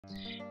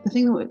The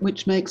thing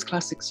which makes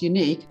classics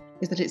unique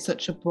is that it's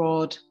such a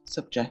broad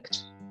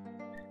subject.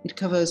 It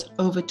covers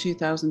over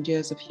 2,000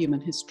 years of human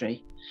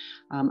history,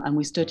 and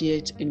we study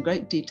it in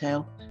great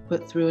detail,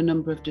 but through a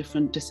number of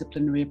different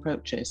disciplinary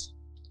approaches.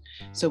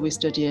 So we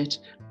study it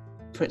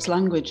for its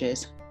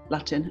languages,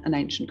 Latin and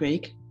ancient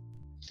Greek.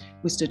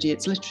 We study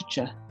its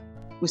literature.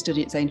 We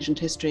study its ancient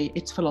history,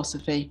 its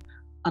philosophy,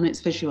 and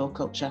its visual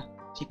culture,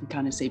 as you can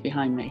kind of see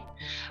behind me.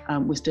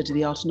 We study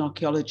the art and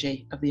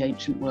archaeology of the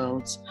ancient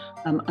worlds,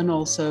 and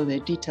also the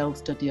detailed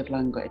study of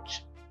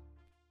language.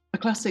 A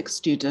classics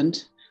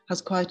student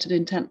has quite an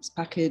intense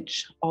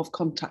package of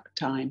contact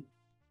time.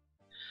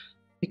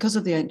 Because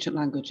of the ancient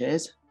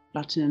languages,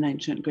 Latin and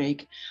ancient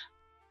Greek,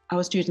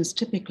 our students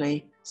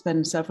typically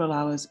spend several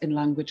hours in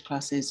language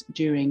classes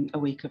during a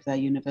week of their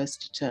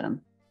university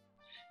term.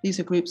 These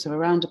are groups of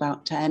around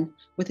about 10,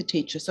 with a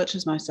teacher such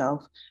as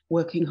myself,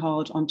 working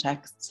hard on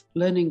texts,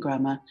 learning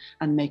grammar,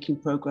 and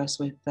making progress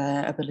with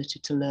their ability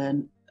to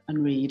learn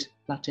and read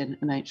Latin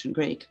and ancient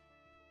Greek.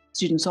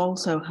 Students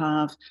also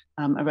have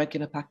a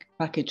regular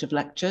package of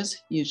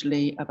lectures,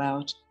 usually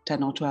about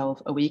 10 or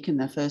 12 a week in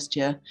their first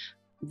year.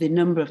 The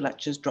number of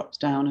lectures drops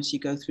down as you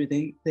go through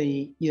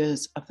the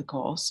years of the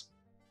course.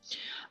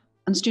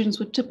 And students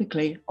would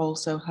typically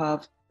also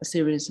have a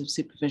series of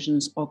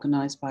supervisions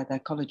organised by their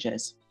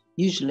colleges.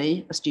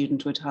 Usually a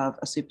student would have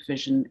a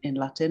supervision in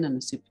Latin and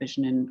a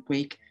supervision in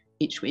Greek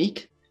each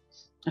week,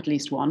 at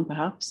least one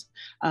perhaps,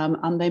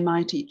 and they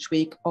might each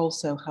week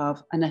also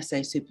have an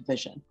essay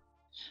supervision.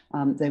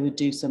 They would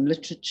do some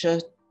literature,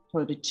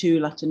 probably 2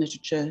 Latin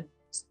literature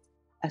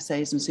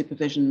essays and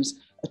supervisions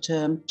a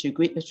term, 2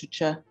 Greek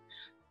literature,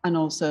 and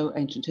also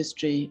ancient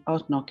history,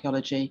 art and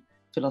archaeology,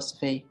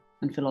 philosophy,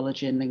 and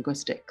philology and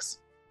linguistics.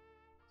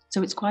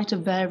 So it's quite a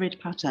varied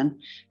pattern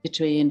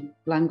between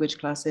language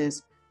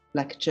classes,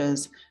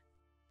 lectures,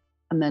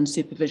 and then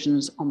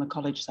supervisions on the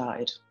college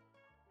side.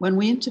 When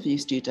we interview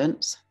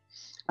students,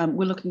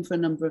 we're looking for a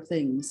number of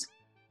things.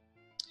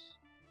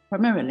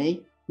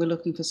 Primarily, we're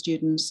looking for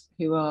students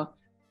who are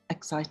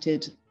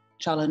excited,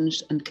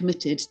 challenged, and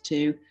committed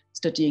to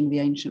studying the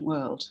ancient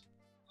world.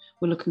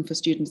 We're looking for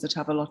students that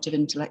have a lot of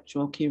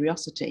intellectual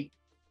curiosity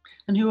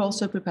and who are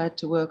also prepared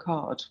to work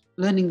hard.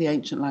 Learning the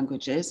ancient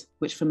languages,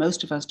 which for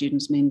most of our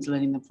students means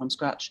learning them from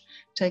scratch,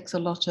 takes a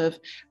lot of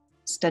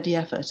steady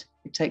effort.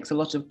 It takes a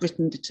lot of grit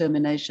and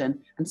determination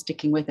and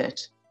sticking with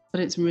it,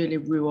 but it's really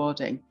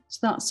rewarding. So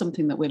that's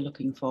something that we're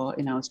looking for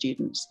in our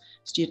students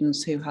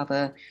who have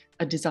a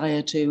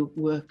desire to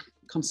work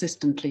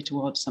consistently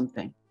towards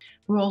something.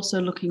 We're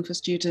also looking for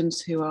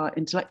students who are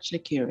intellectually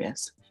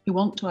curious, who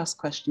want to ask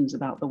questions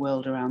about the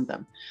world around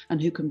them,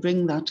 and who can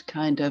bring that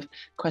kind of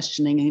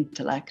questioning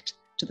intellect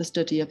to the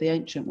study of the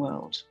ancient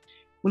world.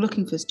 We're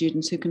looking for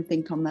students who can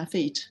think on their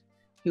feet,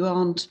 who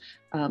aren't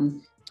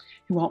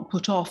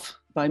put off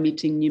by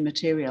meeting new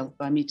material,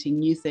 by meeting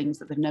new things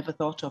that they've never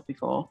thought of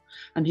before,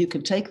 and who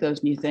can take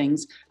those new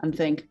things and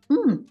think,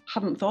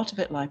 hadn't thought of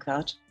it like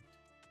that.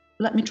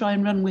 Let me try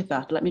and run with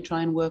that. Let me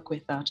try and work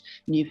with that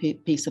new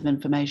piece of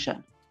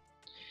information.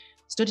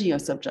 Studying a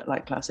subject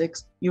like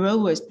classics, you're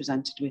always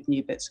presented with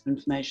new bits of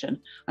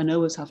information and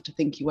always have to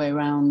think your way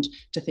around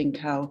to think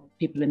how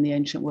people in the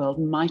ancient world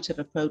might have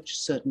approached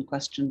certain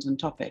questions and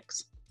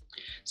topics.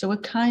 So we're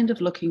kind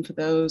of looking for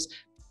those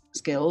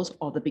skills,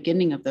 or the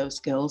beginning of those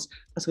skills,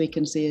 as we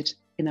can see it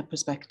in a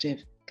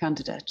prospective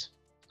candidate.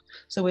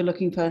 So we're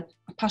looking for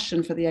a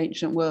passion for the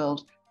ancient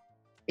world,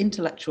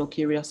 intellectual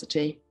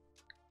curiosity,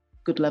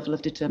 good level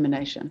of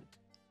determination.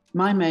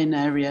 My main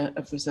area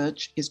of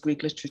research is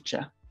Greek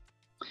literature.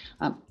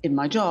 In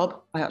my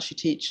job, I actually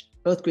teach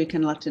both Greek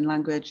and Latin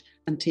language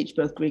and teach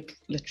both Greek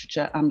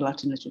literature and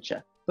Latin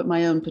literature, but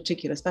my own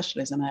particular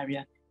specialism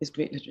area is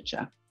Greek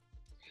literature.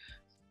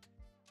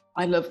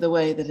 I love the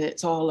way that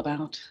it's all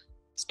about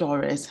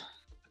stories.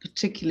 I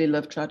particularly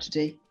love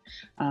tragedy,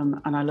 and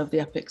I love the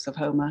epics of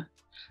Homer.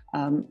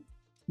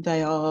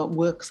 They are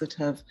works that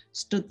have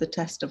stood the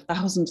test of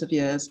thousands of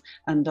years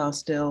and are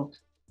still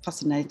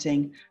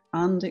fascinating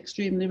and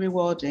extremely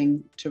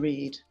rewarding to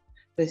read.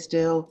 They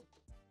still,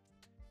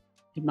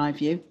 in my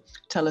view,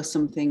 tell us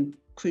something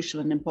crucial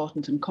and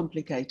important and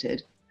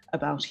complicated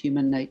about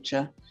human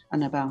nature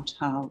and about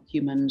how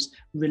humans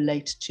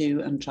relate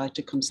to and try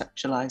to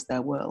conceptualize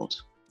their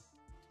world.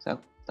 So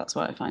that's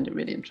why I find it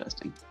really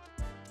interesting.